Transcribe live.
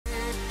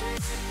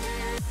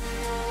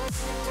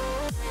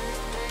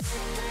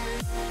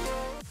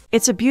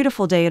It's a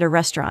beautiful day at a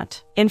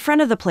restaurant. In front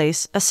of the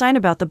place, a sign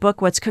about the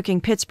book What's Cooking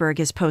Pittsburgh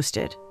is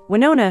posted.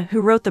 Winona, who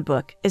wrote the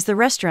book, is the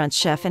restaurant's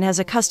chef and has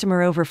a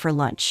customer over for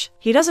lunch.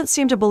 He doesn't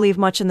seem to believe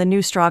much in the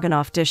new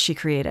stroganoff dish she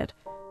created.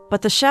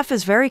 But the chef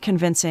is very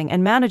convincing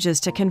and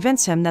manages to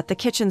convince him that the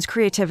kitchen's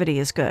creativity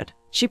is good.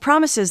 She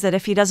promises that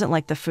if he doesn't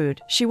like the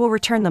food, she will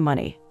return the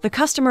money. The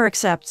customer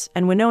accepts,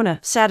 and Winona,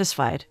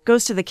 satisfied,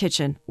 goes to the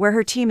kitchen, where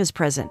her team is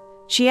present.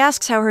 She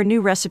asks how her new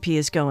recipe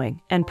is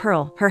going, and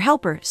Pearl, her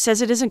helper,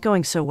 says it isn't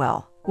going so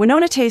well.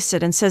 Winona tastes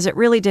it and says it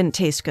really didn't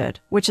taste good,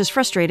 which is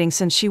frustrating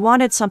since she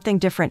wanted something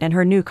different in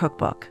her new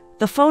cookbook.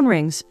 The phone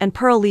rings, and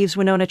Pearl leaves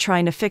Winona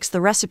trying to fix the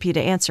recipe to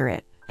answer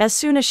it. As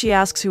soon as she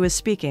asks who is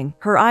speaking,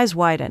 her eyes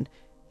widen,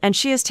 and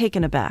she is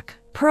taken aback.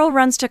 Pearl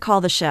runs to call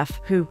the chef,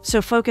 who,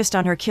 so focused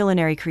on her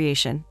culinary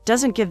creation,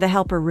 doesn't give the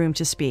helper room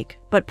to speak.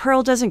 But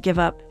Pearl doesn't give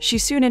up. She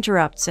soon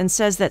interrupts and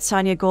says that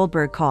Sonia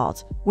Goldberg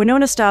called.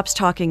 Winona stops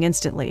talking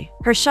instantly.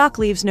 Her shock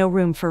leaves no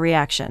room for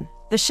reaction.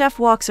 The chef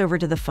walks over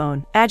to the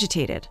phone,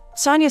 agitated.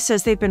 Sonia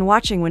says they've been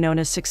watching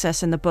Winona's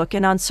success in the book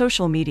and on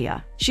social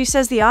media. She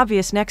says the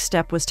obvious next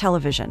step was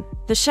television.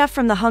 The chef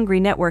from the Hungry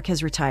Network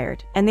has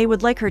retired, and they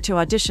would like her to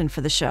audition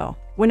for the show.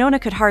 Winona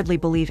could hardly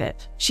believe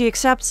it. She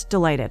accepts,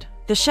 delighted.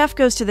 The chef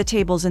goes to the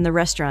tables in the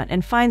restaurant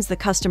and finds the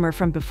customer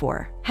from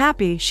before.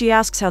 Happy, she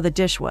asks how the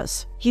dish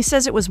was. He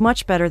says it was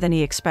much better than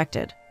he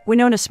expected.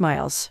 Winona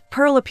smiles.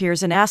 Pearl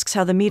appears and asks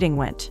how the meeting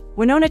went.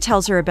 Winona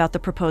tells her about the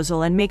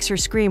proposal and makes her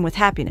scream with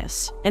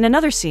happiness. In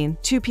another scene,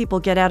 two people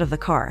get out of the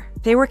car.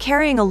 They were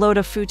carrying a load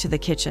of food to the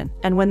kitchen,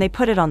 and when they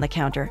put it on the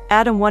counter,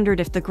 Adam wondered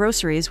if the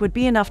groceries would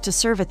be enough to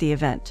serve at the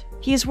event.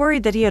 He is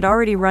worried that he had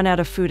already run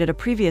out of food at a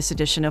previous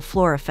edition of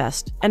Flora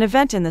Fest, an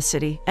event in the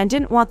city, and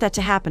didn't want that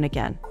to happen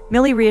again.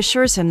 Millie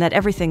reassures him that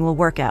everything will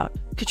work out.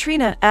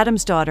 Katrina,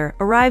 Adam's daughter,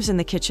 arrives in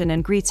the kitchen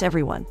and greets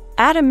everyone.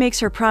 Adam makes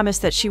her promise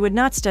that she would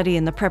not study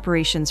in the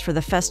preparations for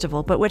the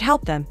festival but would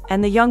help them,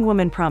 and the young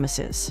woman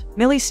promises.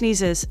 Millie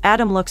sneezes.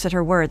 Adam looks at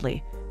her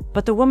worriedly,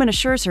 but the woman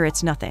assures her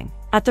it's nothing.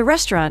 At the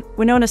restaurant,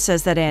 Winona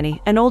says that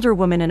Annie, an older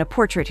woman in a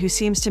portrait who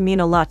seems to mean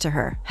a lot to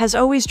her, has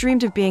always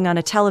dreamed of being on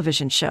a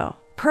television show.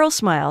 Pearl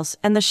smiles,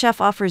 and the chef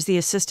offers the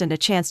assistant a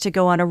chance to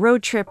go on a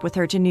road trip with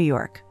her to New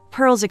York.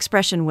 Pearl's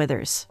expression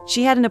withers.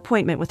 She had an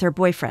appointment with her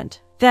boyfriend.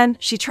 Then,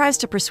 she tries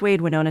to persuade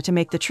Winona to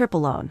make the trip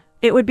alone.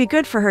 It would be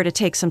good for her to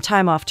take some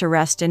time off to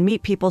rest and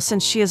meet people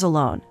since she is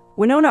alone.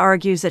 Winona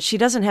argues that she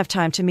doesn't have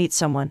time to meet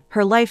someone.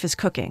 Her life is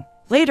cooking.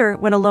 Later,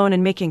 when alone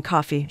and making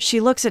coffee,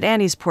 she looks at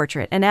Annie's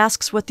portrait and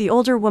asks what the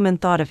older woman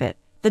thought of it.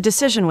 The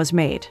decision was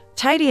made.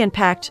 Tidy and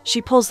packed, she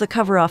pulls the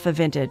cover off a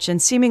vintage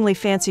and seemingly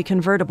fancy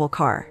convertible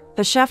car.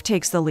 The chef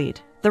takes the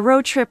lead. The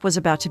road trip was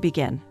about to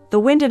begin. The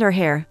wind in her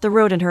hair, the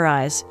road in her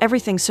eyes,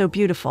 everything so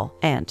beautiful,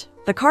 and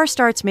the car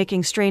starts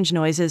making strange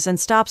noises and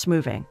stops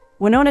moving.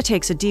 Winona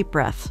takes a deep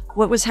breath.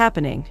 What was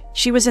happening?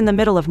 She was in the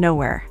middle of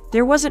nowhere.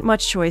 There wasn't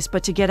much choice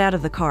but to get out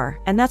of the car,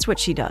 and that's what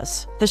she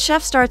does. The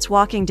chef starts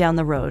walking down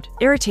the road,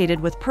 irritated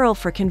with Pearl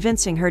for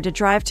convincing her to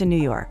drive to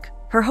New York.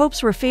 Her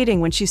hopes were fading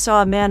when she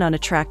saw a man on a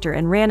tractor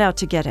and ran out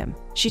to get him.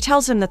 She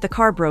tells him that the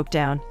car broke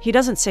down. He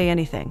doesn't say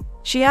anything.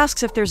 She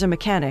asks if there's a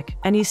mechanic,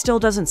 and he still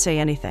doesn't say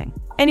anything.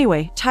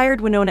 Anyway,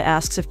 tired, Winona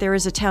asks if there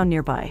is a town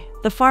nearby.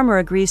 The farmer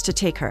agrees to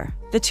take her.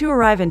 The two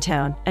arrive in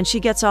town, and she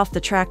gets off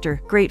the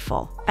tractor,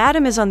 grateful.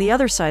 Adam is on the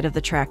other side of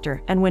the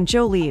tractor, and when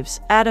Joe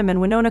leaves, Adam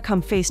and Winona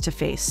come face to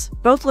face.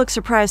 Both look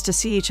surprised to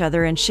see each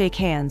other and shake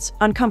hands,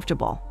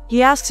 uncomfortable.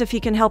 He asks if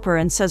he can help her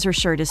and says her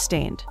shirt is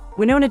stained.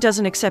 Winona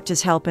doesn't accept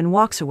his help and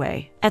walks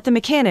away. At the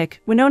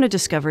mechanic, Winona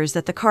discovers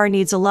that the car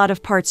needs a lot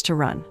of parts to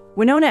run.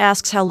 Winona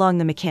asks how long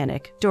the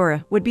mechanic,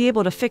 Dora, would be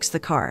able to fix the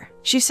car.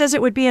 She says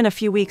it would be in a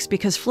few weeks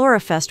because Flora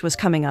Fest was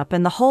coming up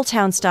and the whole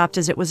town stopped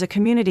as it was a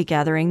community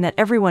gathering that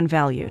everyone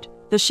valued.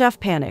 The chef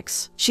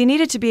panics. She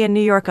needed to be in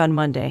New York on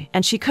Monday,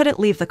 and she couldn't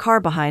leave the car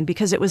behind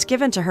because it was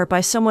given to her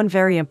by someone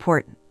very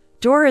important.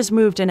 Dora is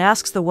moved and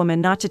asks the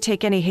woman not to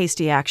take any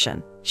hasty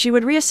action. She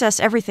would reassess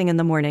everything in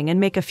the morning and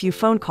make a few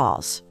phone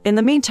calls. In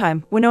the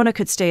meantime, Winona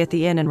could stay at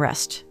the inn and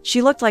rest.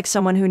 She looked like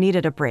someone who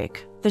needed a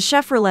break. The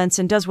chef relents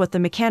and does what the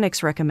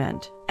mechanics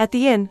recommend. At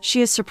the inn,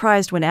 she is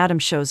surprised when Adam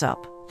shows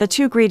up. The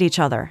two greet each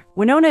other.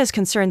 Winona is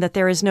concerned that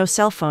there is no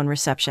cell phone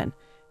reception,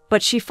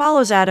 but she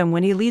follows Adam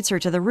when he leads her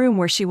to the room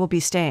where she will be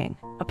staying.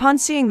 Upon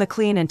seeing the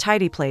clean and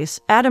tidy place,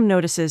 Adam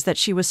notices that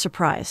she was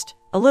surprised.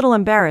 A little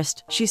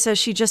embarrassed, she says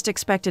she just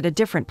expected a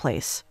different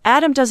place.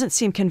 Adam doesn't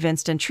seem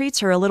convinced and treats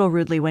her a little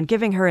rudely when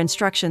giving her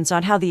instructions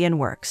on how the inn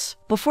works.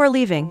 Before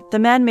leaving, the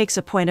man makes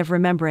a point of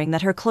remembering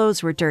that her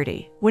clothes were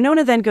dirty.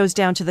 Winona then goes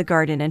down to the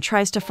garden and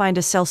tries to find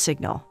a cell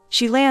signal.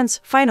 She lands,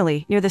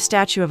 finally, near the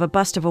statue of a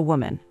bust of a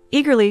woman.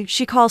 Eagerly,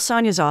 she calls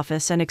Sonia's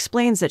office and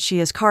explains that she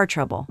has car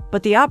trouble,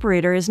 but the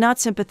operator is not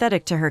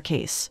sympathetic to her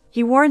case.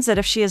 He warns that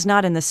if she is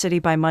not in the city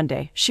by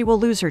Monday, she will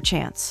lose her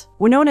chance.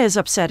 Winona is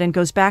upset and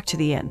goes back to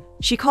the inn.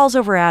 She calls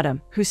over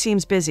Adam, who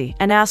seems busy,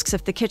 and asks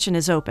if the kitchen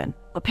is open.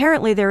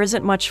 Apparently there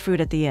isn't much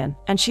food at the inn,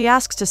 and she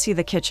asks to see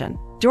the kitchen.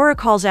 Dora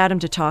calls Adam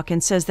to talk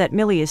and says that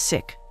Millie is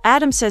sick.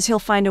 Adam says he'll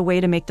find a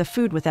way to make the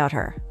food without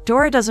her.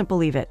 Dora doesn't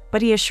believe it,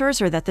 but he assures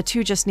her that the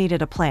two just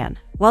needed a plan.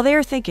 While they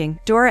are thinking,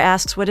 Dora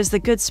asks what is the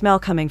good smell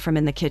coming from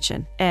in the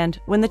kitchen, and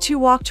when the two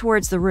walk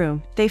towards the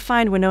room, they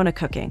find Winona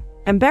cooking.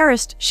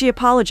 Embarrassed, she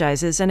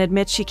apologizes and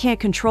admits she can't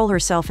control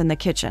herself in the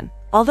kitchen.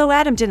 Although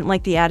Adam didn't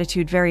like the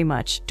attitude very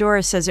much,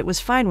 Dora says it was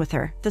fine with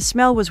her. The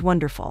smell was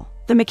wonderful.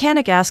 The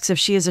mechanic asks if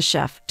she is a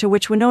chef, to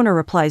which Winona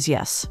replies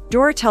yes.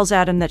 Dora tells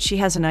Adam that she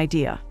has an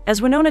idea.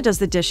 As Winona does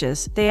the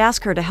dishes, they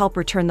ask her to help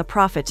return the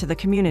profit to the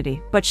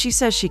community, but she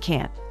says she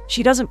can't.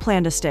 She doesn't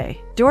plan to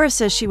stay. Dora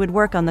says she would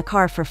work on the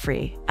car for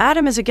free.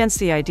 Adam is against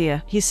the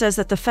idea. He says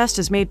that the fest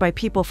is made by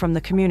people from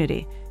the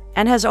community,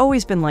 and has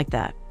always been like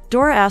that.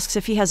 Dora asks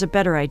if he has a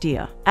better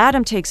idea.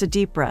 Adam takes a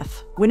deep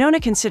breath. Winona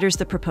considers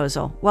the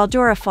proposal, while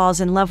Dora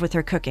falls in love with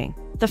her cooking.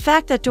 The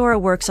fact that Dora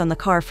works on the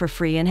car for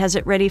free and has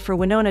it ready for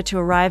Winona to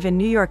arrive in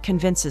New York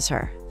convinces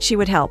her she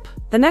would help.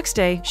 The next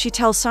day, she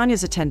tells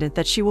Sonia's attendant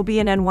that she will be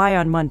in NY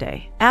on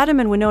Monday. Adam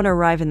and Winona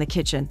arrive in the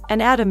kitchen,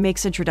 and Adam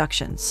makes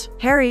introductions.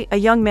 Harry, a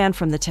young man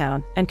from the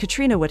town, and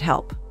Katrina would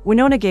help.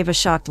 Winona gave a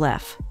shocked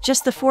laugh.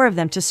 Just the four of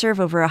them to serve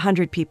over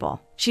 100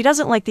 people. She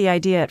doesn't like the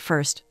idea at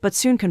first, but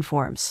soon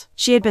conforms.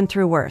 She had been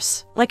through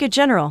worse. Like a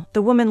general,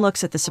 the woman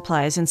looks at the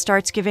supplies and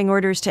starts giving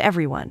orders to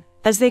everyone.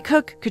 As they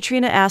cook,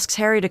 Katrina asks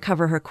Harry to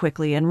cover her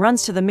quickly and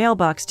runs to the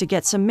mailbox to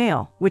get some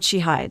mail, which she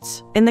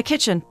hides. In the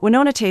kitchen,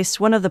 Winona tastes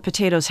one of the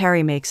potatoes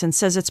Harry makes and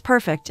says it's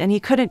perfect and he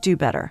couldn't do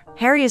better.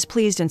 Harry is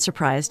pleased and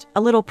surprised,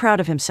 a little proud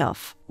of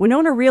himself.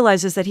 Winona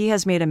realizes that he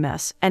has made a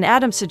mess, and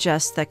Adam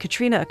suggests that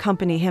Katrina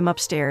accompany him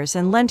upstairs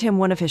and lend him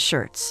one of his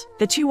shirts.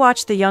 The two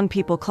watch the young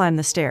people climb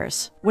the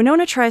stairs.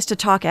 Winona tries to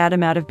talk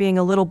Adam out of being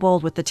a little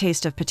bold with the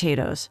taste of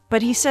potatoes,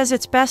 but he says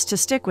it's best to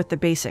stick with the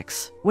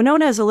basics.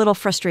 Winona is a little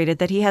frustrated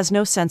that he has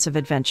no sense of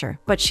adventure,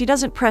 but she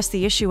doesn't press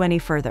the issue any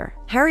further.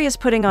 Harry is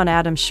putting on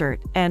Adam's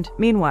shirt, and,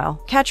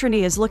 meanwhile, Katrina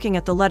is looking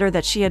at the letter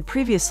that she had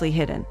previously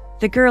hidden.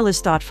 The girl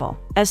is thoughtful.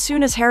 As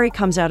soon as Harry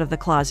comes out of the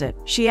closet,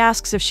 she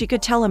asks if she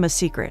could tell him a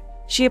secret.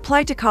 She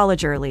applied to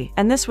college early,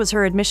 and this was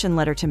her admission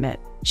letter to MIT.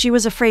 She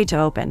was afraid to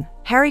open.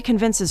 Harry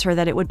convinces her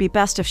that it would be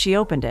best if she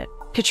opened it.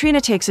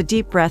 Katrina takes a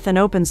deep breath and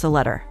opens the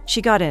letter.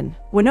 She got in.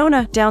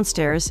 Winona,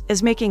 downstairs,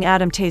 is making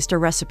Adam taste a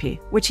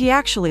recipe, which he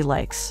actually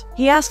likes.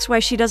 He asks why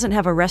she doesn't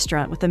have a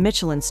restaurant with a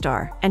Michelin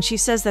star, and she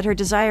says that her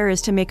desire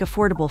is to make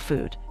affordable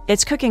food.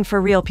 It's cooking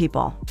for real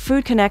people.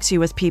 Food connects you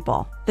with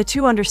people. The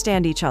two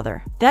understand each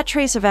other. That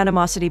trace of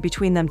animosity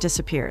between them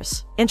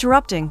disappears.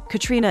 Interrupting,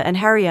 Katrina and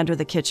Harry enter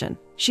the kitchen.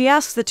 She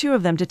asks the two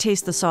of them to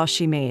taste the sauce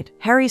she made.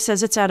 Harry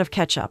says it's out of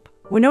ketchup.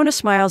 Winona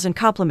smiles and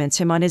compliments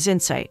him on his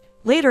insight.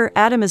 Later,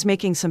 Adam is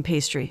making some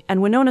pastry,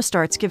 and Winona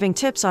starts giving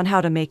tips on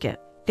how to make it.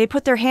 They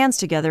put their hands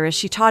together as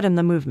she taught him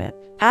the movement.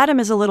 Adam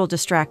is a little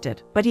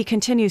distracted, but he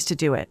continues to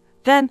do it.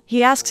 Then,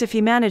 he asks if he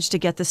managed to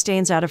get the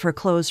stains out of her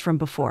clothes from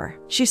before.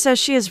 She says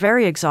she is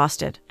very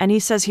exhausted, and he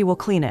says he will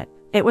clean it.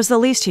 It was the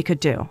least he could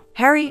do.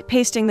 Harry,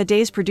 pasting the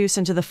day's produce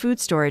into the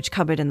food storage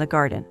cupboard in the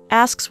garden,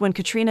 asks when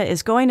Katrina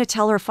is going to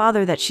tell her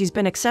father that she's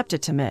been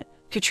accepted to MIT.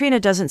 Katrina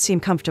doesn't seem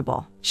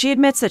comfortable. She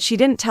admits that she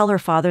didn't tell her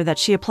father that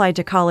she applied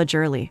to college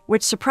early,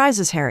 which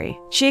surprises Harry.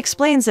 She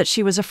explains that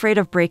she was afraid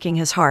of breaking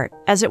his heart,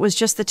 as it was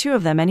just the two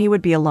of them and he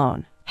would be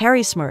alone.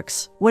 Harry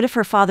smirks. What if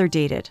her father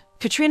dated?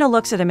 Katrina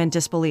looks at him in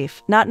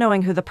disbelief, not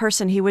knowing who the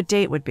person he would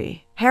date would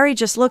be. Harry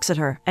just looks at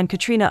her, and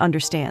Katrina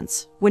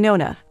understands.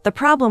 Winona. The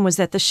problem was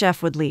that the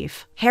chef would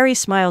leave. Harry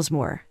smiles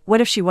more.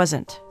 What if she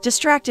wasn't?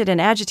 Distracted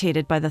and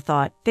agitated by the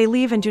thought, they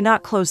leave and do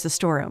not close the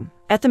storeroom.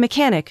 At the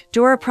mechanic,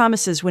 Dora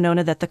promises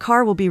Winona that the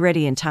car will be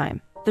ready in time.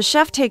 The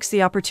chef takes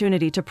the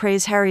opportunity to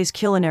praise Harry's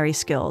culinary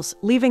skills,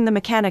 leaving the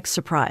mechanics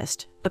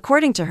surprised.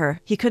 According to her,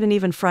 he couldn't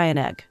even fry an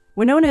egg.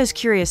 Winona is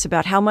curious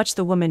about how much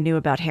the woman knew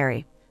about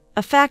Harry,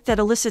 a fact that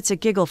elicits a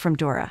giggle from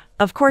Dora.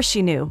 Of course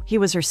she knew, he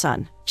was her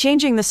son.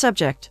 Changing the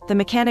subject, the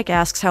mechanic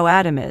asks how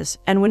Adam is,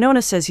 and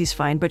Winona says he's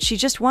fine, but she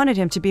just wanted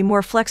him to be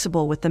more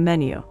flexible with the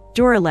menu.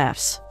 Dora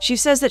laughs. She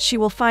says that she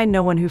will find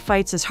no one who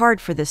fights as hard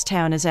for this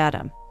town as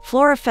Adam.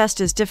 Flora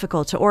Fest is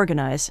difficult to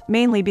organize,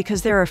 mainly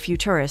because there are few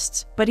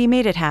tourists, but he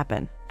made it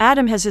happen.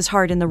 Adam has his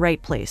heart in the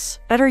right place.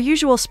 At her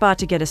usual spot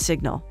to get a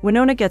signal,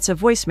 Winona gets a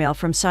voicemail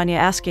from Sonia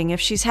asking if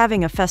she's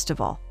having a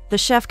festival. The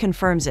chef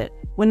confirms it.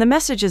 When the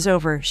message is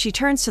over, she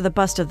turns to the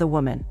bust of the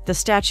woman, the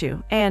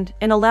statue, and,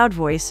 in a loud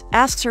voice,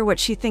 asks her what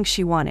she thinks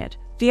she wanted.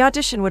 The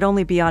audition would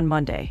only be on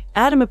Monday.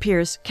 Adam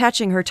appears,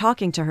 catching her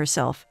talking to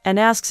herself, and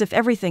asks if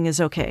everything is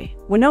okay.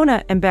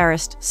 Winona,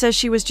 embarrassed, says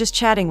she was just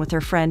chatting with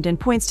her friend and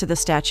points to the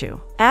statue.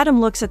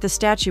 Adam looks at the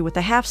statue with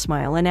a half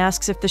smile and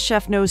asks if the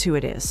chef knows who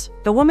it is.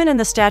 The woman in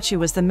the statue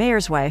was the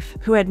mayor's wife,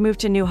 who had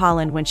moved to New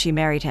Holland when she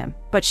married him.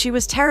 But she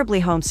was terribly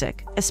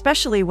homesick,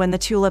 especially when the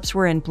tulips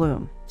were in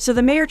bloom. So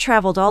the mayor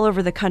traveled all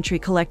over the country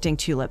collecting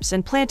tulips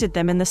and planted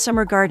them in the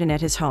summer garden at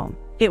his home.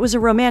 It was a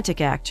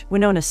romantic act,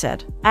 Winona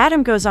said.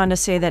 Adam goes on to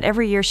say that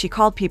every year she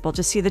called people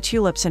to see the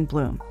tulips in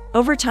bloom.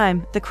 Over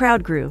time, the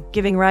crowd grew,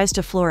 giving rise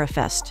to Flora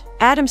Fest.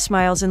 Adam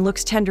smiles and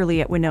looks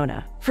tenderly at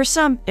Winona. For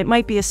some, it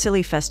might be a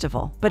silly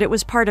festival, but it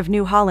was part of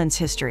New Holland's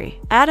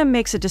history. Adam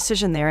makes a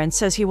decision there and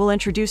says he will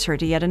introduce her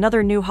to yet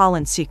another New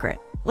Holland secret.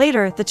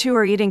 Later, the two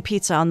are eating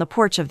pizza on the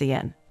porch of the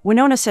inn.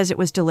 Winona says it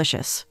was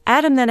delicious.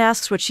 Adam then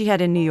asks what she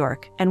had in New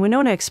York, and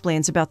Winona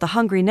explains about the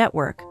Hungry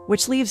Network,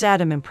 which leaves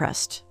Adam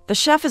impressed. The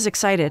chef is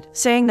excited,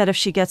 saying that if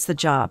she gets the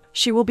job,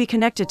 she will be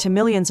connected to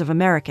millions of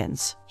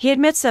Americans. He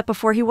admits that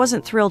before he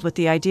wasn't thrilled with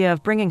the idea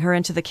of bringing her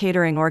into the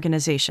catering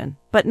organization,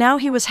 but now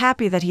he was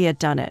happy that he had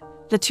done it.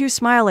 The two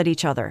smile at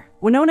each other.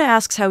 Winona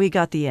asks how he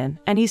got the inn,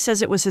 and he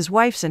says it was his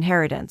wife's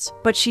inheritance,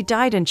 but she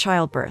died in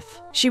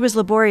childbirth. She was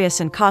laborious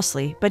and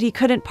costly, but he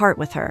couldn't part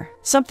with her.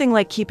 Something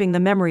like keeping the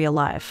memory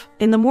alive.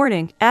 In the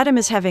morning, Adam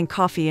is having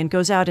coffee and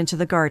goes out into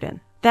the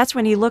garden. That's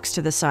when he looks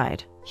to the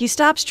side. He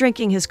stops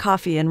drinking his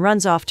coffee and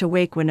runs off to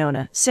wake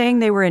Winona, saying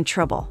they were in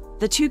trouble.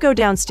 The two go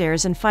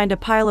downstairs and find a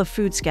pile of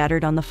food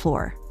scattered on the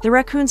floor. The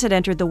raccoons had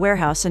entered the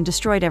warehouse and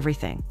destroyed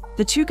everything.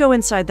 The two go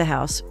inside the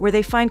house, where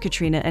they find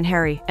Katrina and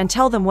Harry, and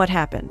tell them what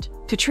happened.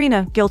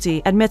 Katrina,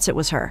 guilty, admits it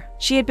was her.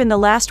 She had been the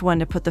last one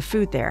to put the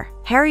food there.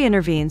 Harry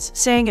intervenes,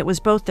 saying it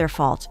was both their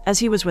fault, as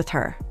he was with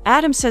her.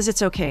 Adam says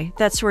it's okay,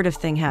 that sort of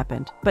thing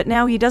happened, but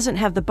now he doesn't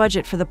have the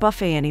budget for the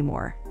buffet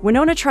anymore.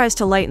 Winona tries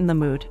to lighten the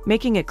mood,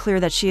 making it clear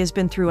that she has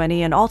been through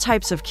any and all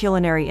types of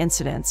culinary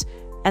incidents,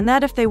 and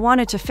that if they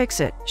wanted to fix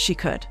it, she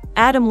could.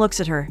 Adam looks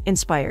at her,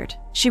 inspired.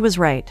 She was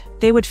right.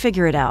 They would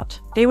figure it out.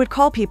 They would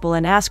call people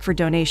and ask for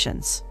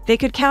donations. They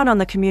could count on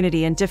the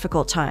community in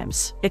difficult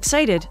times.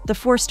 Excited, the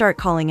four start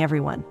calling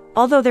everyone.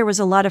 Although there was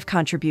a lot of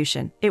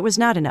contribution, it was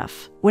not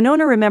enough.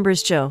 Winona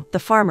remembers Joe, the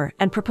farmer,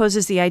 and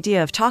proposes the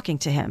idea of talking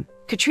to him.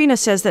 Katrina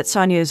says that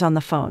Sonia is on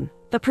the phone.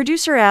 The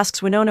producer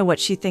asks Winona what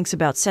she thinks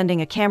about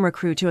sending a camera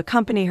crew to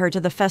accompany her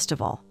to the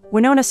festival.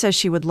 Winona says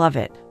she would love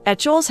it. At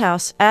Joel's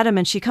house, Adam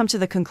and she come to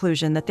the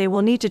conclusion that they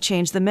will need to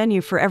change the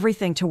menu for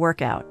everything to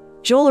work out.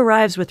 Joel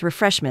arrives with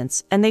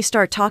refreshments, and they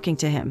start talking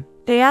to him.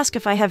 They ask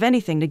if I have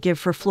anything to give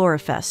for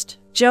Florafest.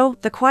 Joe,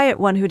 the quiet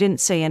one who didn't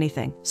say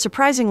anything,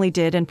 surprisingly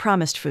did and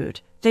promised food.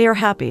 They are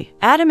happy.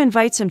 Adam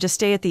invites him to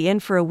stay at the inn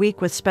for a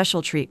week with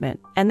special treatment,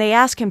 and they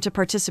ask him to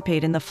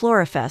participate in the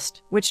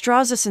Florafest, which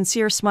draws a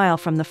sincere smile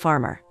from the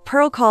farmer.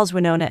 Pearl calls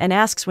Winona and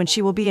asks when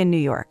she will be in New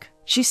York.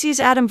 She sees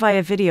Adam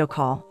via video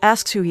call,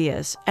 asks who he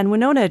is, and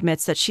Winona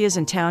admits that she is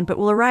in town but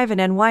will arrive in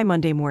NY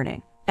Monday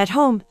morning. At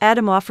home,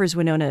 Adam offers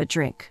Winona a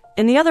drink.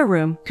 In the other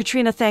room,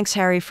 Katrina thanks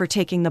Harry for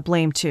taking the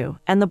blame too,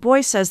 and the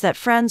boy says that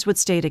friends would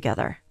stay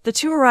together. The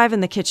two arrive in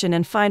the kitchen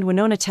and find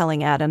Winona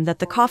telling Adam that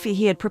the coffee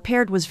he had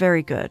prepared was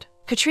very good.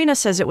 Katrina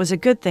says it was a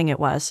good thing it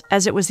was,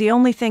 as it was the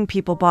only thing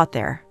people bought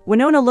there.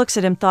 Winona looks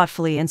at him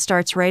thoughtfully and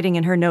starts writing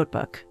in her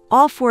notebook.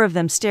 All four of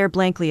them stare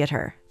blankly at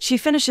her. She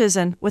finishes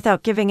and,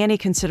 without giving any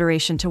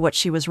consideration to what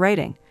she was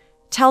writing,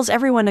 tells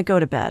everyone to go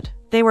to bed.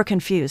 They were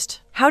confused.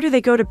 How do they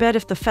go to bed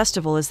if the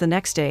festival is the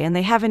next day and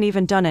they haven't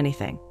even done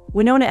anything?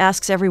 Winona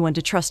asks everyone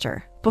to trust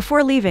her.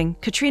 Before leaving,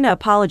 Katrina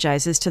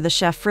apologizes to the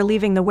chef for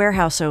leaving the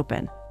warehouse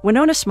open.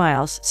 Winona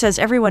smiles, says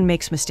everyone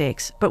makes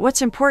mistakes, but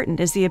what's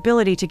important is the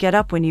ability to get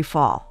up when you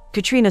fall.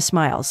 Katrina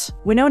smiles.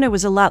 Winona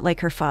was a lot like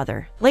her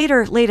father.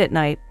 Later, late at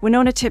night,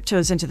 Winona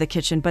tiptoes into the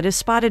kitchen but is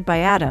spotted by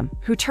Adam,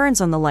 who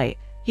turns on the light.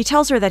 He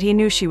tells her that he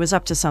knew she was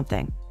up to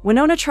something.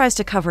 Winona tries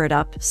to cover it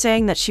up,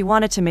 saying that she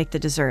wanted to make the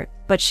dessert,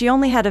 but she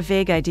only had a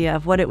vague idea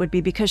of what it would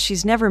be because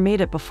she's never made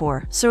it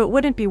before, so it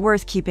wouldn't be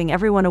worth keeping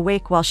everyone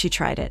awake while she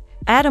tried it.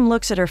 Adam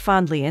looks at her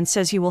fondly and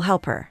says he will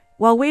help her.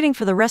 While waiting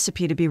for the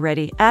recipe to be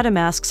ready, Adam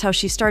asks how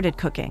she started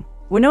cooking.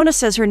 Winona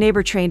says her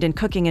neighbor trained in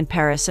cooking in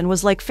Paris and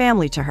was like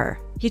family to her.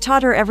 He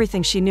taught her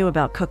everything she knew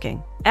about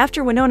cooking.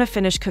 After Winona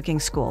finished cooking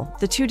school,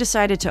 the two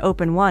decided to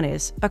open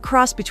Juanes, a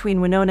cross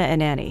between Winona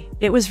and Annie.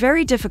 It was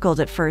very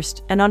difficult at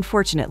first, and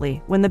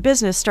unfortunately, when the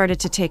business started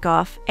to take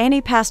off, Annie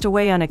passed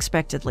away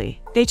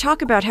unexpectedly. They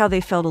talk about how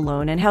they felt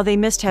alone and how they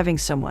missed having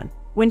someone.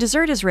 When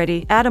dessert is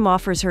ready, Adam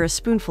offers her a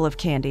spoonful of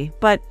candy,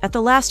 but, at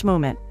the last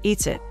moment,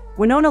 eats it.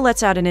 Winona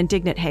lets out an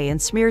indignant hey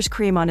and smears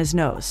cream on his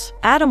nose.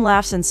 Adam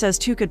laughs and says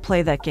two could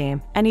play that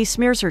game, and he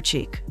smears her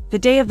cheek. The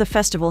day of the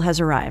festival has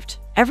arrived.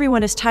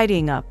 Everyone is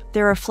tidying up.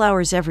 There are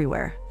flowers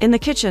everywhere. In the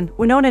kitchen,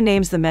 Winona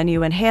names the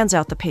menu and hands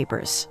out the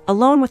papers.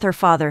 Alone with her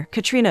father,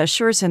 Katrina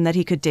assures him that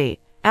he could date.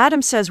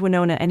 Adam says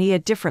Winona and he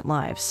had different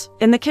lives.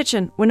 In the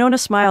kitchen, Winona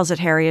smiles at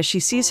Harry as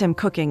she sees him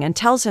cooking and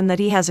tells him that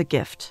he has a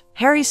gift.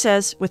 Harry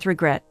says, with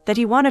regret, that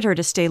he wanted her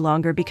to stay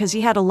longer because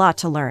he had a lot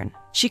to learn.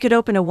 She could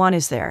open a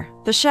Juanes there.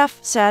 The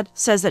chef, sad,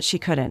 says that she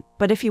couldn't,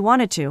 but if he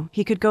wanted to,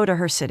 he could go to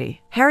her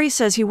city. Harry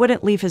says he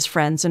wouldn't leave his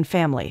friends and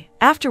family.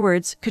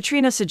 Afterwards,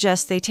 Katrina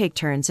suggests they take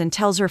turns and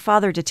tells her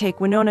father to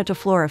take Winona to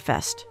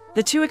Florafest.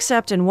 The two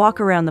accept and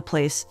walk around the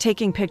place,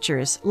 taking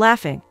pictures,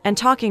 laughing, and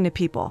talking to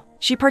people.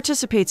 She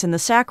participates in the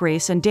sack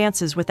race and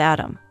dances with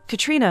Adam.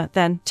 Katrina,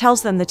 then,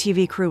 tells them the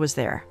TV crew was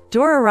there.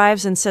 Dora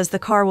arrives and says the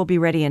car will be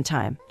ready in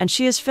time, and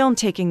she is filmed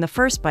taking the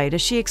first bite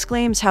as she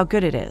exclaims how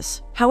good it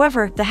is.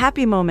 However, the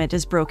happy moment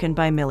is broken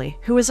by Millie,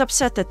 who is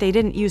upset that they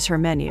didn't use her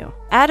menu.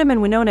 Adam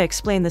and Winona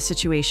explain the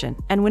situation,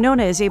 and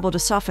Winona is able to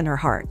soften her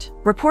heart.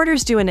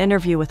 Reporters do an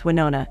interview with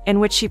Winona, in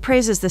which she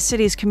praises the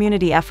city's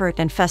community effort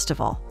and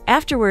festival.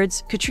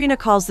 Afterwards, Katrina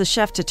calls the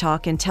chef to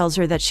talk and tells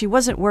her that she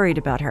wasn't worried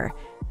about her,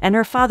 and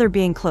her father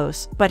being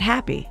close, but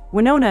happy.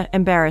 Winona,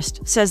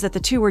 embarrassed, says that the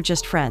two were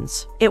just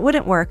friends. It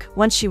wouldn't work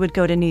once she would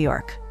go to New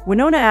York.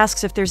 Winona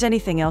asks if there's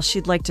anything else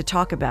she'd like to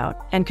talk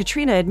about, and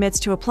Katrina admits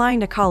to applying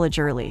to college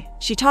early.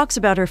 She talks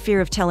about her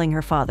fear of telling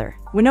her father.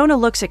 Winona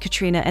looks at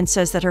Katrina and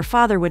says that her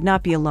father would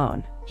not be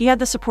alone. He had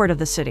the support of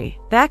the city.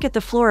 Back at the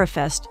Flora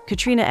Fest,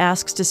 Katrina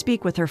asks to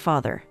speak with her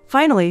father.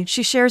 Finally,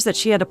 she shares that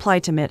she had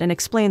applied to MIT and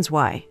explains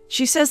why.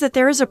 She says that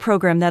there is a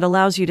program that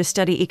allows you to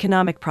study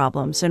economic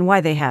problems and why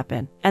they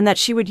happen, and that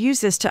she would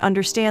use this to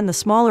understand the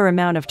smaller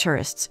amount of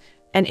tourists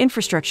and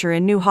infrastructure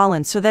in New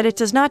Holland so that it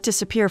does not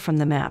disappear from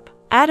the map.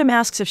 Adam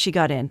asks if she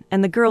got in,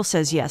 and the girl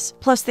says yes,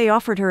 plus they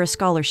offered her a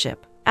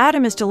scholarship.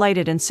 Adam is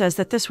delighted and says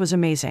that this was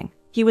amazing.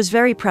 He was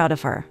very proud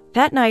of her.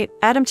 That night,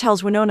 Adam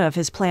tells Winona of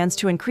his plans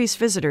to increase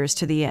visitors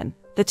to the inn.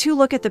 The two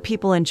look at the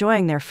people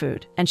enjoying their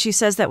food, and she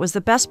says that was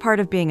the best part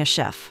of being a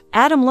chef.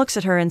 Adam looks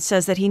at her and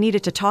says that he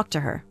needed to talk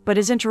to her, but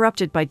is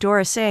interrupted by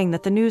Dora saying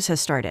that the news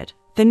has started.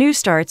 The news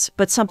starts,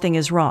 but something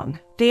is wrong.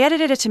 They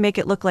edited it to make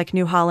it look like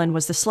New Holland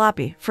was the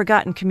sloppy,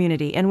 forgotten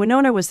community and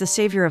Winona was the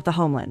savior of the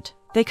homeland.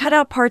 They cut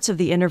out parts of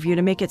the interview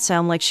to make it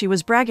sound like she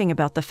was bragging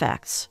about the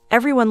facts.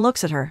 Everyone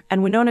looks at her,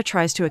 and Winona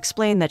tries to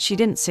explain that she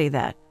didn't say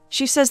that.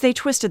 She says they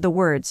twisted the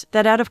words,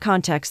 that out of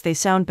context they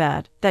sound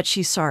bad, that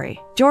she's sorry.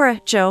 Dora,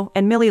 Joe,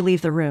 and Millie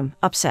leave the room,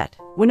 upset.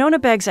 Winona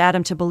begs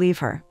Adam to believe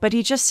her, but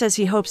he just says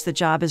he hopes the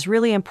job is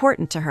really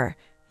important to her,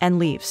 and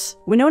leaves.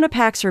 Winona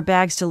packs her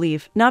bags to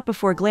leave, not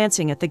before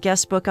glancing at the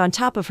guest book on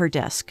top of her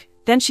desk.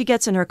 Then she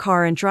gets in her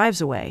car and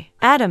drives away.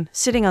 Adam,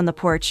 sitting on the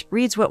porch,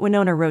 reads what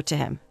Winona wrote to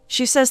him.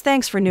 She says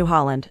thanks for New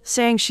Holland,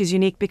 saying she's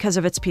unique because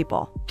of its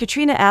people.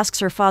 Katrina asks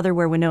her father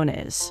where Winona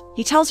is.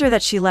 He tells her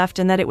that she left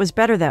and that it was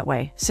better that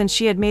way, since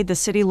she had made the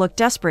city look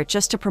desperate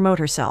just to promote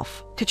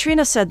herself.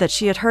 Katrina said that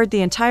she had heard the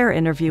entire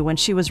interview when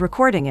she was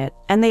recording it,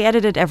 and they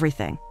edited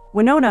everything.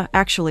 Winona,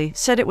 actually,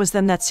 said it was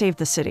them that saved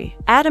the city.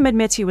 Adam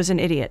admits he was an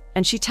idiot,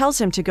 and she tells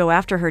him to go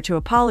after her to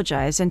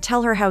apologize and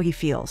tell her how he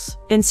feels.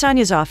 In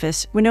Sonya's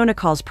office, Winona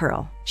calls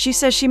Pearl. She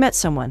says she met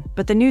someone,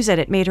 but the news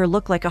edit made her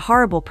look like a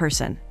horrible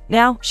person.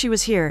 Now, she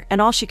was here, and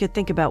all she could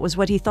think about was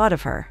what he thought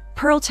of her.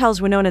 Pearl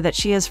tells Winona that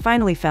she has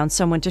finally found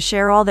someone to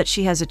share all that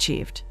she has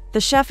achieved.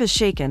 The chef is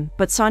shaken,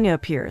 but Sonya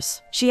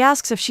appears. She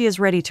asks if she is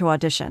ready to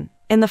audition.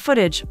 In the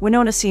footage,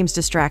 Winona seems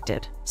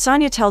distracted.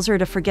 Sonya tells her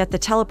to forget the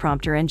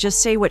teleprompter and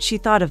just say what she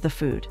thought of the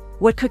food,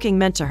 what cooking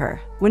meant to her.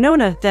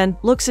 Winona, then,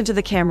 looks into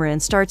the camera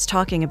and starts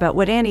talking about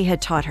what Annie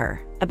had taught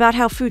her, about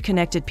how food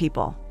connected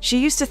people. She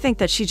used to think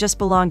that she just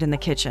belonged in the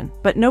kitchen,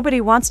 but nobody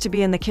wants to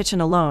be in the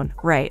kitchen alone,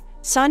 right?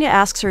 Sonya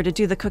asks her to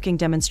do the cooking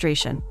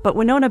demonstration, but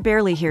Winona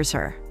barely hears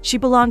her. She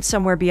belonged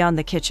somewhere beyond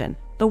the kitchen.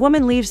 The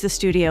woman leaves the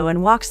studio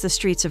and walks the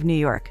streets of New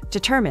York,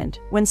 determined,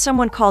 when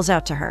someone calls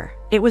out to her.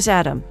 It was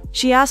Adam.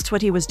 She asks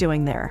what he was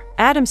doing there.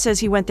 Adam says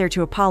he went there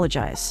to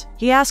apologize.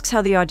 He asks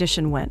how the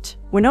audition went.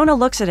 Winona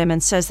looks at him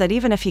and says that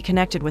even if he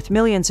connected with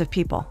millions of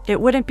people, it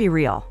wouldn't be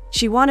real.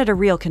 She wanted a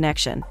real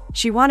connection.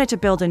 She wanted to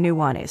build a new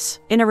Juanes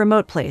in a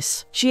remote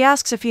place. She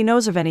asks if he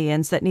knows of any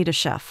inns that need a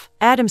chef.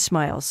 Adam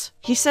smiles.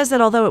 He says that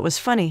although it was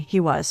funny,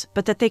 he was,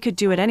 but that they could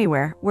do it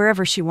anywhere,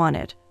 wherever she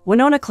wanted.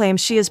 Winona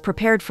claims she is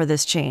prepared for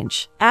this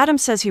change. Adam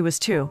says he was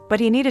too, but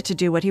he needed to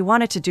do what he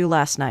wanted to do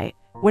last night.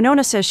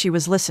 Winona says she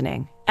was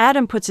listening.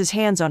 Adam puts his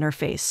hands on her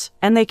face,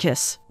 and they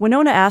kiss.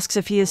 Winona asks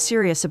if he is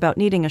serious about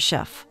needing a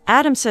chef.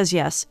 Adam says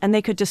yes, and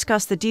they could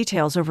discuss the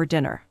details over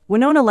dinner.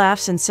 Winona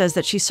laughs and says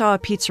that she saw a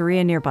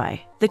pizzeria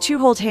nearby. The two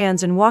hold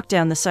hands and walk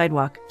down the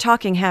sidewalk,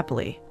 talking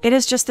happily. It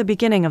is just the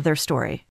beginning of their story.